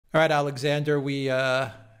All right, Alexander, we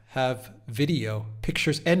have video,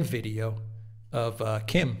 pictures and video of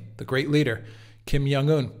Kim, the great leader, Kim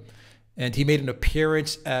Jong-un. And he made an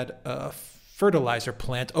appearance at a fertilizer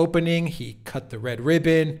plant opening. He cut the red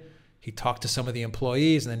ribbon. He talked to some of the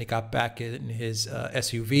employees, and then he got back in his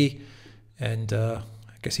SUV, and I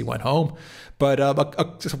guess he went home. But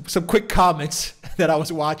some quick comments that I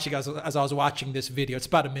was watching as I was watching this video. It's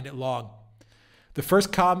about a minute long. The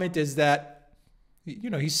first comment is that,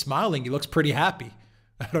 he's smiling. He looks pretty happy.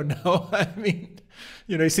 I don't know. I mean,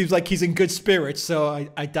 he seems like he's in good spirits. So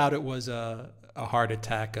I doubt it was a heart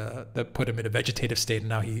attack that put him in a vegetative state. And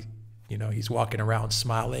now he's walking around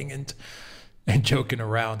smiling and joking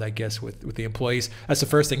around, I guess, with the employees. That's the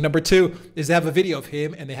first thing. Number two is they have a video of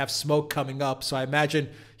him and they have smoke coming up. So I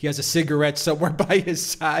imagine he has a cigarette somewhere by his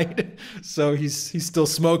side. So he's still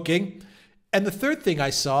smoking. And the third thing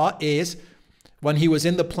I saw is when he was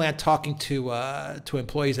in the plant talking to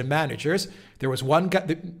employees and managers, there was one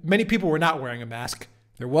guy. Many people were not wearing a mask.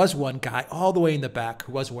 There was one guy all the way in the back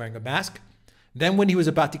who was wearing a mask. Then when he was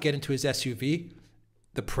about to get into his SUV,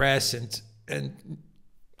 the press and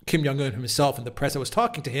Kim Jong-un himself and the press that was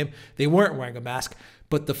talking to him, they weren't wearing a mask.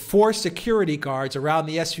 But the 4 security guards around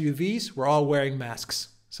the SUVs were all wearing masks.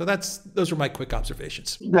 So those were my quick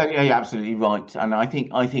observations. No, yeah, you're absolutely right. And I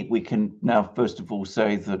think we can now first of all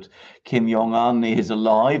say that Kim Jong-un is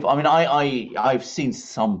alive. I mean, I've seen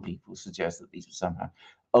some people suggest that these were somehow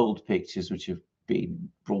old pictures which have been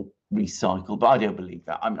recycled, but I don't believe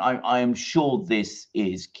that. I am sure this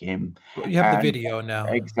is Kim. You have the video now.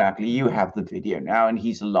 Exactly, you have the video now, and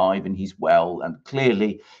he's alive and he's well, and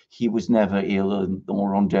clearly he was never ill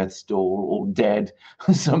or on death's door or dead,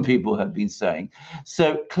 some people have been saying.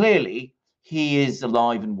 So clearly he is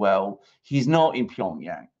alive and well. He's not in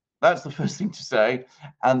Pyongyang. That's the first thing to say.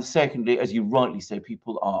 And secondly, as you rightly say,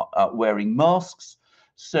 people are wearing masks.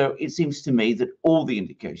 So it seems to me that all the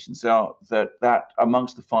indications are that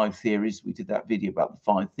amongst the 5 theories, we did that video about the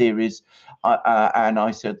 5 theories, and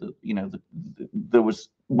I said that there was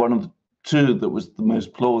one of the 2 that was the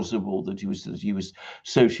most plausible, that he was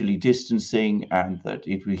socially distancing, and that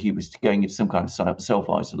he was going into some kind of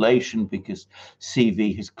self-isolation because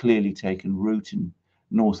CV has clearly taken root in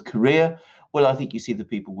North Korea. Well, I think you see the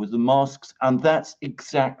people with the masks, and that's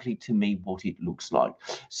exactly to me what it looks like.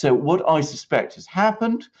 So what I suspect has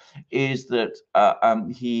happened is that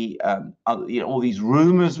all these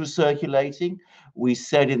rumors were circulating. We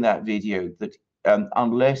said in that video that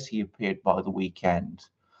unless he appeared by the weekend,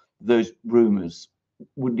 those rumors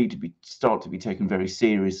would need to start to be taken very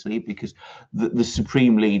seriously, because the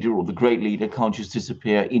supreme leader or the great leader can't just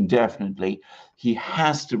disappear indefinitely. He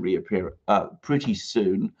has to reappear pretty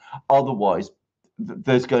soon. Otherwise,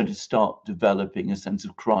 there's going to start developing a sense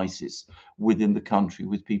of crisis within the country,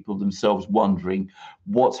 with people themselves wondering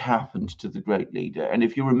what's happened to the great leader. And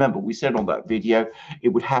if you remember, we said on that video it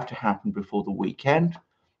would have to happen before the weekend.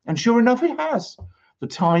 And sure enough, it has. The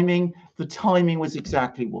timing was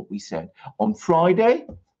exactly what we said. On Friday,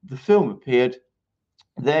 the film appeared.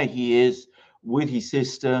 There he is with his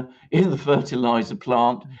sister in the fertilizer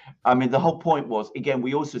plant. I mean, the whole point was, again,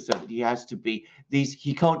 we also said that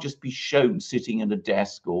he can't just be shown sitting at a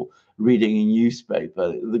desk or reading a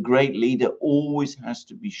newspaper. The great leader always has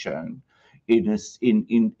to be shown in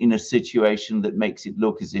a situation that makes it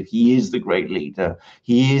look as if he is the great leader.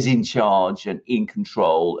 He is in charge and in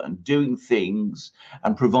control and doing things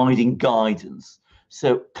and providing guidance.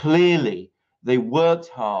 So clearly they worked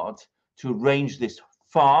hard to arrange this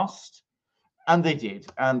fast, and they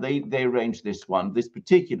did. And they arranged this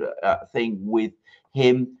particular thing with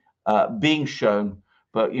him being shown.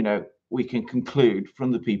 But, we can conclude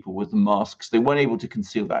from the people with the masks, they weren't able to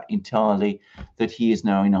conceal that entirely, that he is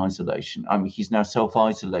now in isolation. I mean, he's now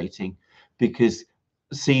self-isolating because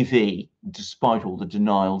CV, despite all the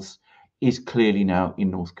denials, is clearly now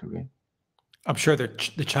in North Korea. I'm sure that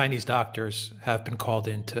the Chinese doctors have been called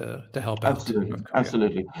in to help out. Absolutely,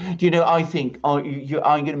 absolutely. I think I'm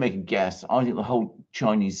going to make a guess. I think the whole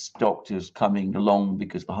Chinese doctors coming along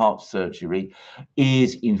because the heart surgery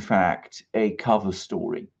is, in fact, a cover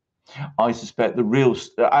story. I suspect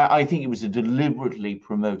I think it was a deliberately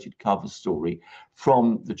promoted cover story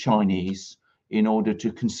from the Chinese in order to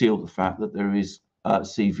conceal the fact that there is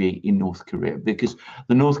CV in North Korea, because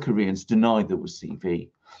the North Koreans denied there was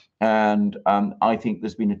CV. And I think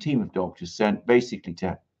there's been a team of doctors sent basically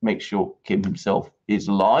to make sure Kim himself is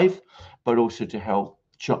alive, but also to help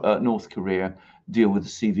North Korea deal with the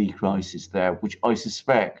CV crisis there, which I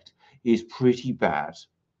suspect is pretty bad.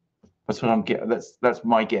 That's what I'm getting. That's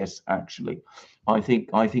my guess, actually. I think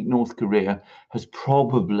North Korea has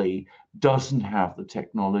probably doesn't have the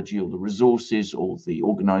technology or the resources or the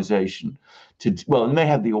organization to, well, it may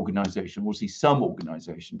have the organization, we'll see some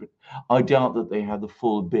organization, but I doubt that they have the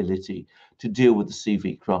full ability to deal with the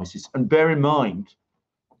CV crisis. And bear in mind,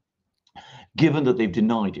 given that they've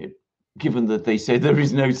denied it, given that they say there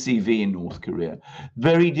is no CV in North Korea,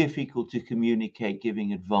 very difficult to communicate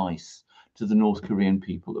giving advice to the North Korean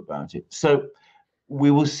people about it. So we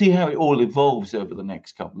will see how it all evolves over the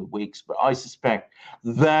next couple of weeks, but I suspect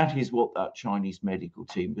that is what that Chinese medical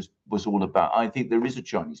team was all about. I think there is a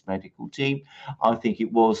Chinese medical team. I think it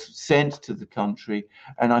was sent to the country,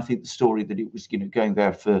 and I think the story that it was, going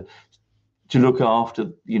there to look after,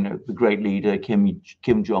 the great leader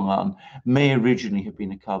Kim Jong-un may originally have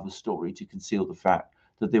been a cover story to conceal the fact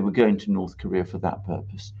that they were going to North Korea for that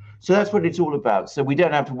purpose. So that's what it's all about. So we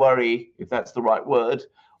don't have to worry, if that's the right word,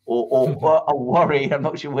 or worry. I'm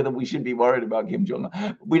not sure whether we should be worried about Kim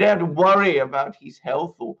Jong-un. We don't have to worry about his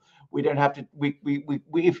health, or we don't have to.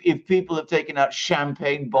 If people have taken out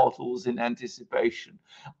champagne bottles in anticipation,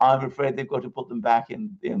 I'm afraid they've got to put them back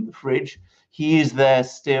in the fridge. He is there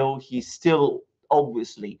still. He's still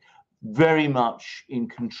obviously very much in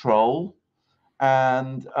control.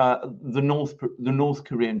 And the North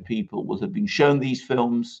Korean people will have been shown these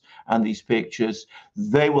films and these pictures.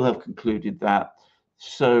 They will have concluded that.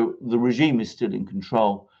 So the regime is still in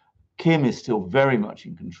control. Kim is still very much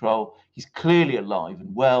in control. He's clearly alive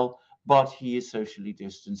and well, but he is socially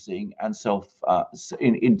distancing and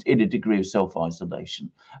in a degree of self-isolation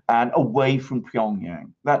and away from Pyongyang.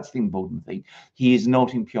 That's the important thing. He is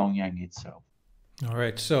not in Pyongyang itself. All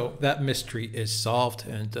right, so that mystery is solved,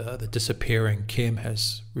 and the disappearing Kim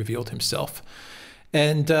has revealed himself.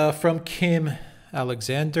 And from Kim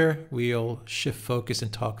Alexander, we'll shift focus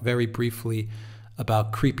and talk very briefly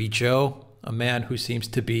about Creepy Joe, a man who seems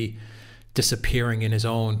to be disappearing in his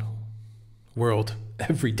own world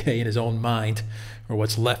every day, in his own mind, or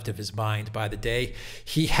what's left of his mind by the day.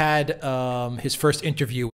 He had his first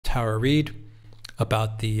interview with Tara Reid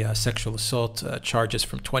about the sexual assault charges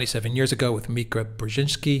from 27 years ago with Mika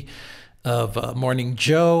Brzezinski of Morning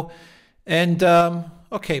Joe. And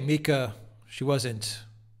okay, Mika, she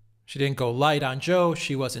didn't go light on Joe.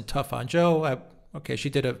 She wasn't tough on Joe. Okay,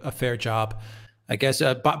 she did a fair job. I guess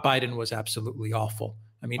Biden was absolutely awful.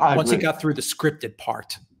 I mean, once he got through the scripted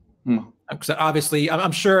part, because obviously,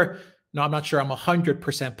 I'm sure, no, I'm not sure, I'm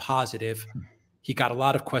 100% positive he got a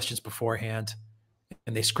lot of questions beforehand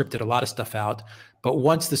and they scripted a lot of stuff out. But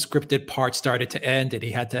once the scripted part started to end and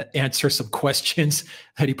he had to answer some questions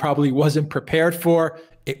that he probably wasn't prepared for,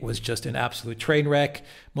 it was just an absolute train wreck.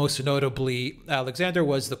 Most notably, Alexander,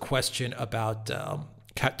 was the question about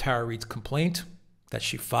Tara Reid's complaint that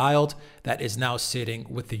she filed that is now sitting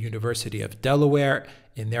with the University of Delaware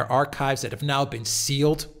in their archives that have now been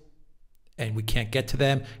sealed, and we can't get to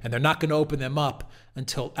them, and they're not going to open them up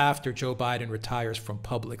until after Joe Biden retires from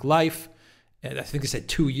public life. And I think they said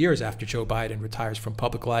 2 years after Joe Biden retires from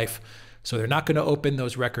public life. So they're not going to open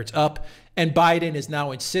those records up. And Biden is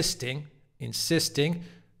now insisting,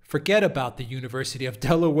 forget about the University of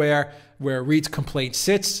Delaware where Reid's complaint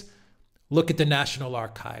sits. Look at the National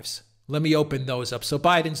Archives. Let me open those up. So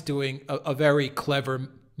Biden's doing a very clever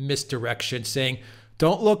misdirection, saying,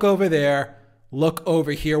 don't look over there. Look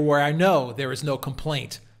over here where I know there is no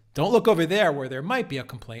complaint. Don't look over there where there might be a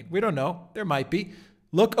complaint. We don't know. There might be.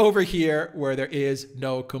 Look over here where there is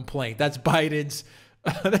no complaint. That's Biden's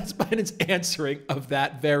answering of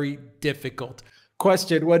that very difficult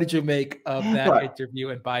question. What did you make of that interview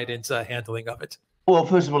and Biden's handling of it? Well,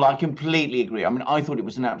 first of all, I completely agree. I mean, I thought it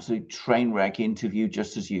was an absolute train wreck interview,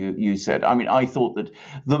 just as you said. I mean, I thought that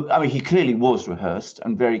he clearly was rehearsed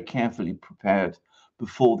and very carefully prepared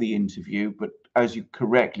before the interview, but as you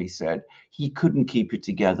correctly said, he couldn't keep it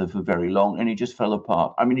together for very long, and he just fell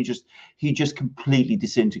apart. I mean, he just completely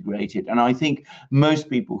disintegrated. And I think most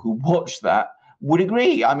people who watched that would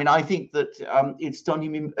agree. I mean, I think that it's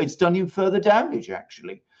done him further damage,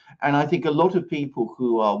 actually. And I think a lot of people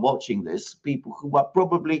who are watching this, people who are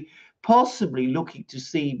possibly looking to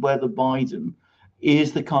see whether Biden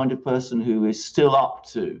is the kind of person who is still up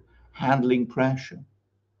to handling pressure.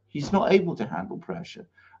 He's not able to handle pressure.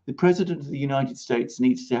 The president of the United States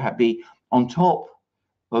needs to be on top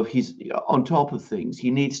of things.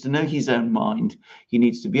 He needs to know his own mind. He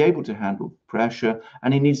needs to be able to handle pressure,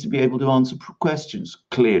 and he needs to be able to answer questions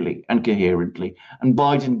clearly and coherently. And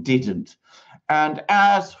Biden didn't. And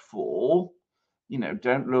as for,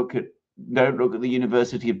 don't look at the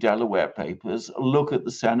University of Delaware papers, look at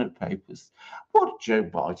the Senate papers. What Joe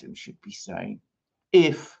Biden should be saying,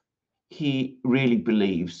 if he really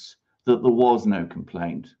believes that there was no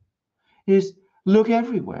complaint, is look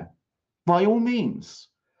everywhere. By all means,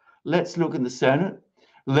 Let's look in the Senate.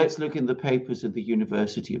 Let's look in the papers of the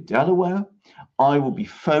University of Delaware. I will be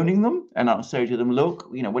phoning them and I'll say to them, look,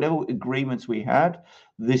 whatever agreements we had,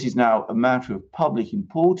 this is now a matter of public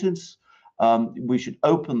importance. We should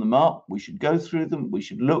open them up. We should go through them. We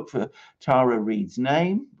should look for Tara Reid's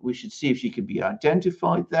name. We should see if she can be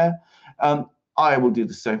identified there. I will do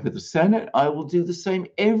the same with the Senate. I will do the same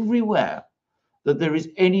everywhere that there is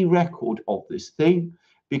any record of this thing,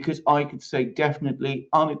 because I could say definitely,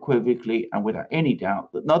 unequivocally, and without any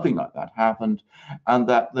doubt that nothing like that happened and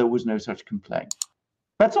that there was no such complaint.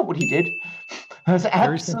 That's not what he did.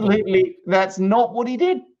 That's not what he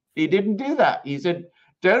did. He didn't do that. He said,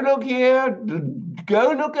 don't look here,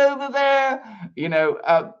 go look over there.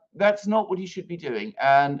 That's not what he should be doing.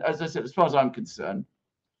 And as I said, as far as I'm concerned,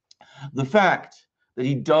 the fact that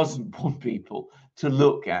he doesn't want people to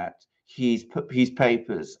look at his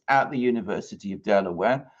papers at the University of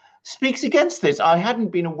Delaware speaks against this. I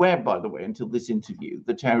hadn't been aware, by the way, until this interview,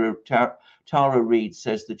 that Tara Reid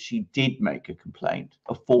says that she did make a complaint,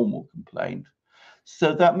 a formal complaint.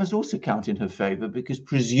 So that must also count in her favor, because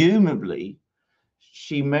presumably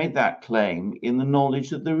she made that claim in the knowledge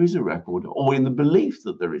that there is a record, or in the belief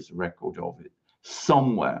that there is a record of it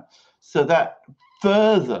somewhere. So that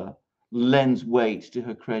further lends weight to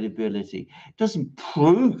her credibility. It doesn't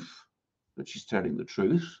prove that she's telling the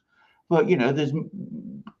truth, but there's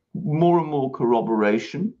more and more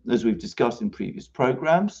corroboration, as we've discussed in previous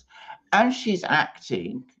programs, and she's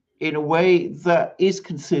acting in a way that is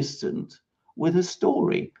consistent with her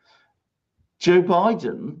story. Joe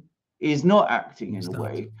Biden is not acting in a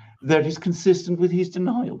way that is consistent with his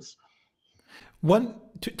denials.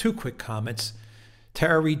 Two quick comments.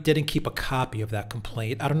 Tara Reid didn't keep a copy of that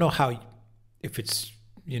complaint. I don't know if it's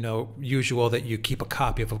usual that you keep a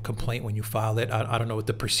copy of a complaint when you file it. I don't know what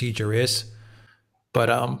the procedure is, but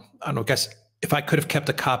I don't know. I guess if I could have kept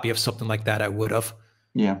a copy of something like that, I would have.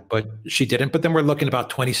 Yeah. But she didn't. But then we're looking about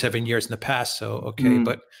 27 years in the past, so okay.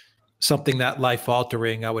 But something that life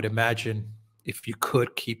altering, I would imagine, if you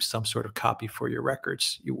could keep some sort of copy for your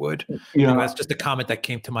records, you would. Yeah. That's just a comment that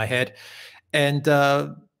came to my head. And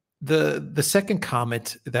the second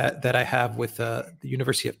comment that I have with the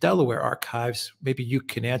University of Delaware archives, maybe you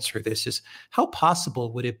can answer this, is how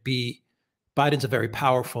possible would it be? Biden's a very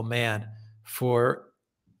powerful man, for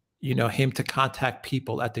him to contact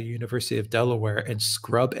people at the University of Delaware and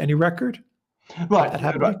scrub any record? Right.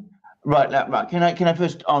 Can I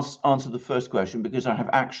first answer the first question, because I have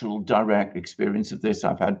actual direct experience of this.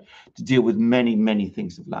 I've had to deal with many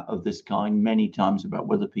things of this kind many times, about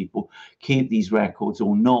whether people keep these records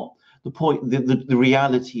or not. The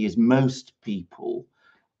reality is, most people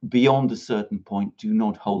beyond a certain point do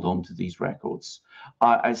not hold on to these records.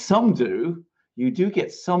 Some do. You do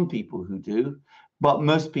get some people who do, but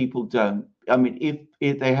most people don't. I mean,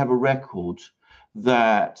 if they have a record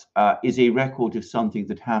that is a record of something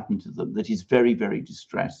that happened to them that is very, very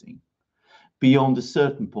distressing, beyond a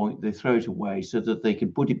certain point, they throw it away so that they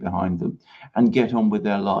can put it behind them and get on with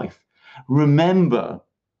their life. Remember,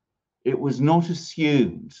 it was not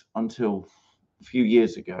assumed until a few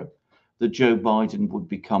years ago that Joe Biden would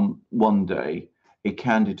become one day a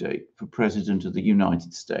candidate for president of the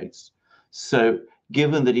United States. So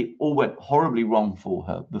given that it all went horribly wrong for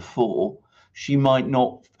her before, she might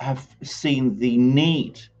not have seen the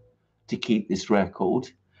need to keep this record,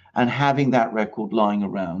 and having that record lying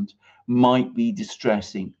around might be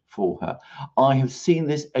distressing for her. I have seen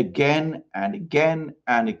this again and again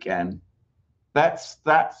and again. That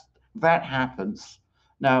happens.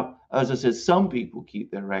 Now, as I said, some people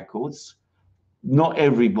keep their records. Not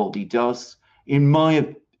everybody does. In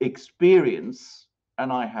my experience,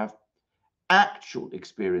 and I have actual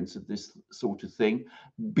experience of this sort of thing,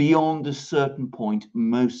 beyond a certain point,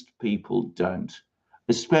 most people don't,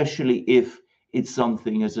 especially if it's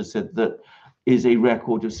something, as I said, that is a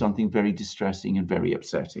record of something very distressing and very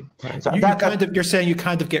upsetting. Right. So you're saying you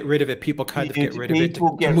kind of get rid of it. People kind of get rid of it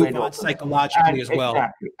to move on psychologically as well.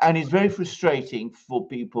 Exactly. And it's very frustrating for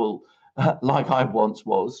people like I once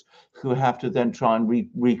was, who have to then try and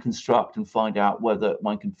reconstruct and find out whether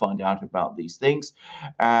one can find out about these things.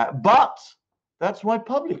 But that's why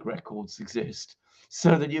public records exist,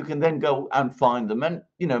 so that you can then go and find them. And,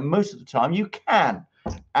 most of the time you can.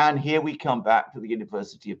 And here we come back to the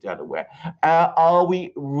University of Delaware. Are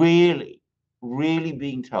we really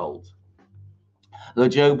being told that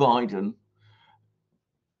Joe Biden,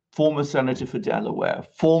 former senator for Delaware,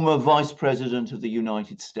 former vice president of the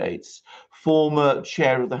United States, former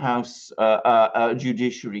chair of the House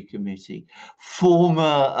Judiciary Committee,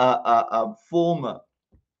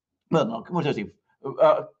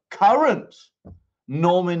 current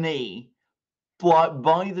nominee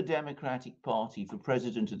by the Democratic Party for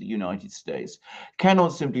President of the United States cannot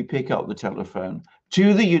simply pick up the telephone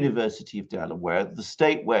to the University of Delaware, the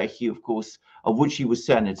state where he, of course, of which he was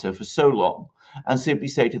senator for so long, and simply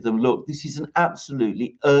say to them, look, this is an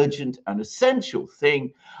absolutely urgent and essential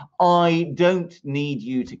thing. I don't need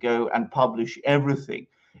you to go and publish everything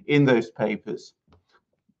in those papers.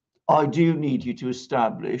 I do need you to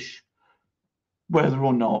establish whether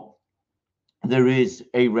or not there is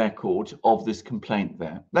a record of this complaint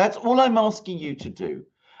there. That's all I'm asking you to do.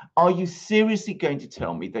 Are you seriously going to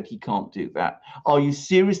tell me that he can't do that? Are you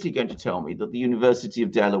seriously going to tell me that the University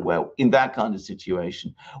of Delaware, in that kind of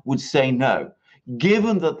situation, would say no,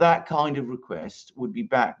 given that that kind of request would be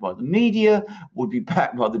backed by the media, would be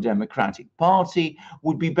backed by the Democratic Party,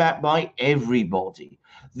 would be backed by everybody?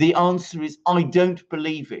 The answer is, I don't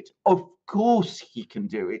believe it. Of course he can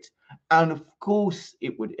do it. And of course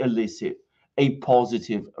it would elicit a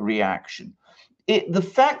positive reaction. The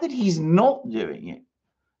fact that he's not doing it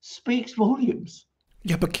speaks volumes.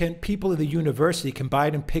 Yeah, but can people in the university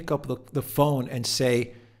combine and pick up the phone and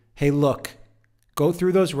say, hey, look, go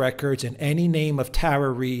through those records and any name of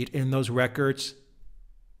Tara Reid in those records,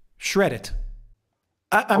 shred it.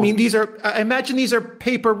 I mean, I imagine these are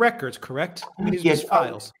paper records, correct? I mean, these are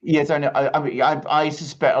files. Yes, I know. I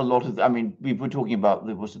suspect a lot of, we were talking about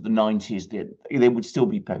the 90s, they would still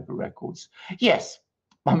be paper records. Yes,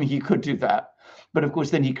 I mean, you could do that. But of course,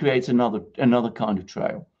 then he creates another kind of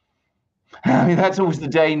trail. I mean, that's always the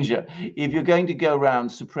danger. If you're going to go around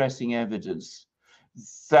suppressing evidence,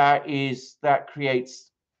 that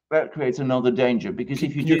creates another danger, because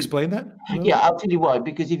if you explain that? Yeah, I'll tell you why.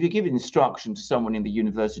 Because if you give instruction to someone in the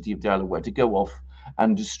University of Delaware to go off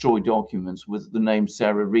and destroy documents with the name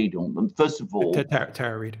Sarah Reid on them, first of all,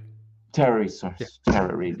 Tara Reid. Tara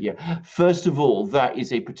Reid. Yeah. First of all, that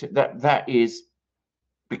is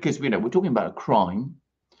because we're talking about a crime.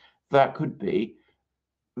 That could be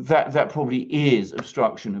that probably is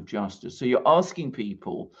obstruction of justice. So you're asking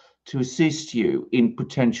people to assist you in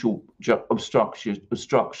potential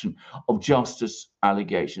obstruction of justice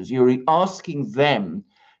allegations. You're asking them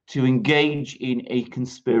to engage in a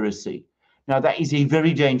conspiracy. Now, that is a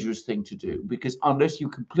very dangerous thing to do, because unless you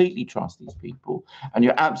completely trust these people and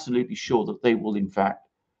you're absolutely sure that they will, in fact,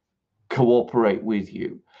 cooperate with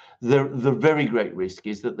you, the very great risk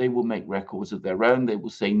is that they will make records of their own. They will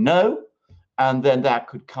say no, and then that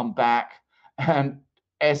could come back and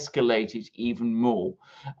escalate it even more.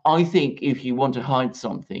 I think if you want to hide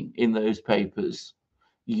something in those papers,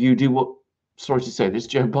 you do what, sorry to say this,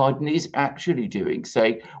 Joe Biden is actually doing.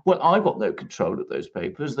 Say, well, I've got no control of those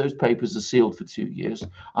papers. Those papers are sealed for 2 years,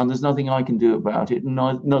 and there's nothing I can do about it, and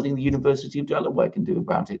nothing the University of Delaware can do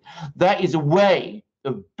about it. That is a way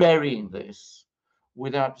of burying this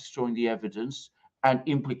without destroying the evidence and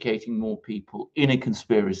implicating more people in a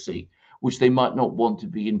conspiracy which they might not want to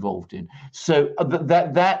be involved in. So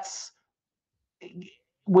that's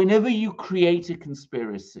whenever you create a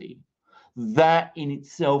conspiracy, that in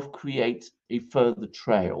itself creates a further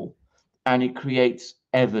trail, and it creates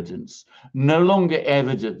evidence. No longer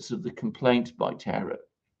evidence of the complaint by Tara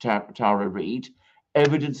Reid,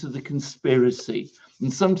 evidence of the conspiracy.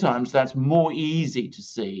 And sometimes that's more easy to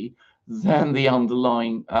see than the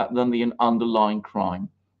underlying crime.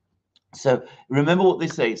 So remember what they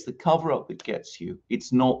say: it's the cover-up that gets you.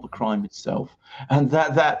 It's not the crime itself, and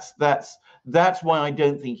that's why I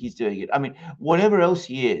don't think he's doing it. I mean, whatever else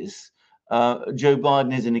he is, Joe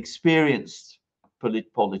Biden is an experienced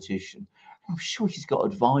politician. I'm sure he's got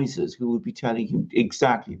advisors who would be telling him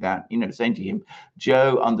exactly that. Saying to him,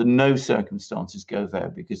 Joe, under no circumstances go there,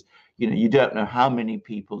 because you don't know how many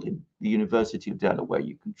people in the University of Delaware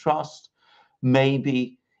you can trust.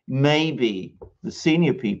 Maybe the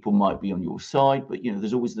senior people might be on your side, but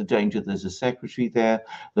there's always the danger there's a secretary there.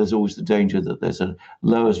 There's always the danger that there's a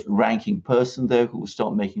lowest ranking person there who will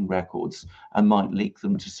start making records and might leak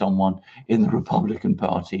them to someone in the Republican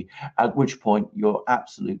Party, at which point you're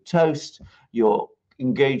absolute toast. You're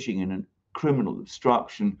engaging in a criminal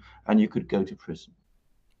obstruction, and you could go to prison.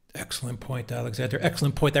 Excellent point, Alexander.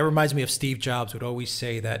 Excellent point. That reminds me of Steve Jobs would always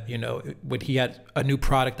say that, when he had a new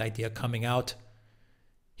product idea coming out,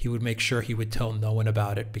 he would make sure he would tell no one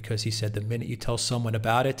about it, because he said the minute you tell someone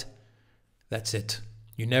about it, that's it.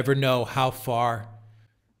 You never know how far,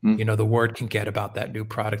 the word can get about that new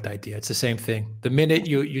product idea. It's the same thing. The minute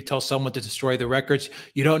you tell someone to destroy the records,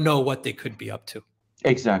 you don't know what they could be up to.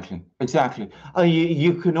 Exactly.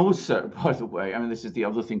 You can also, by the way, this is the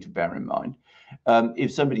other thing to bear in mind.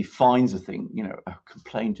 If somebody finds a thing, a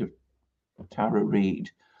complaint of Tara Reid,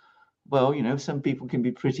 well, you know, some people can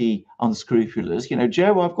be pretty unscrupulous. You know,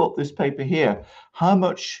 Joe, I've got this paper here. How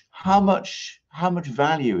much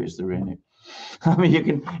value is there in it? I mean,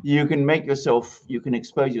 you can make yourself, you can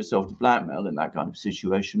expose yourself to blackmail in that kind of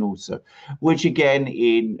situation also, which again,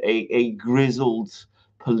 in a grizzled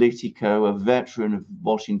politico, a veteran of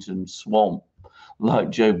Washington swamp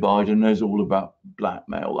like Joe Biden knows all about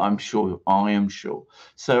blackmail. I'm sure. I am sure.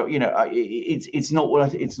 So you know, it's not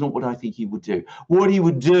what it's not what I think he would do. What he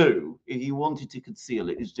would do if he wanted to conceal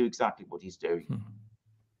it is do exactly what he's doing.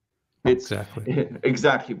 It's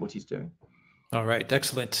exactly what he's doing. All right,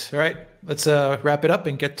 excellent. All right, let's wrap it up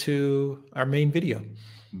and get to our main video.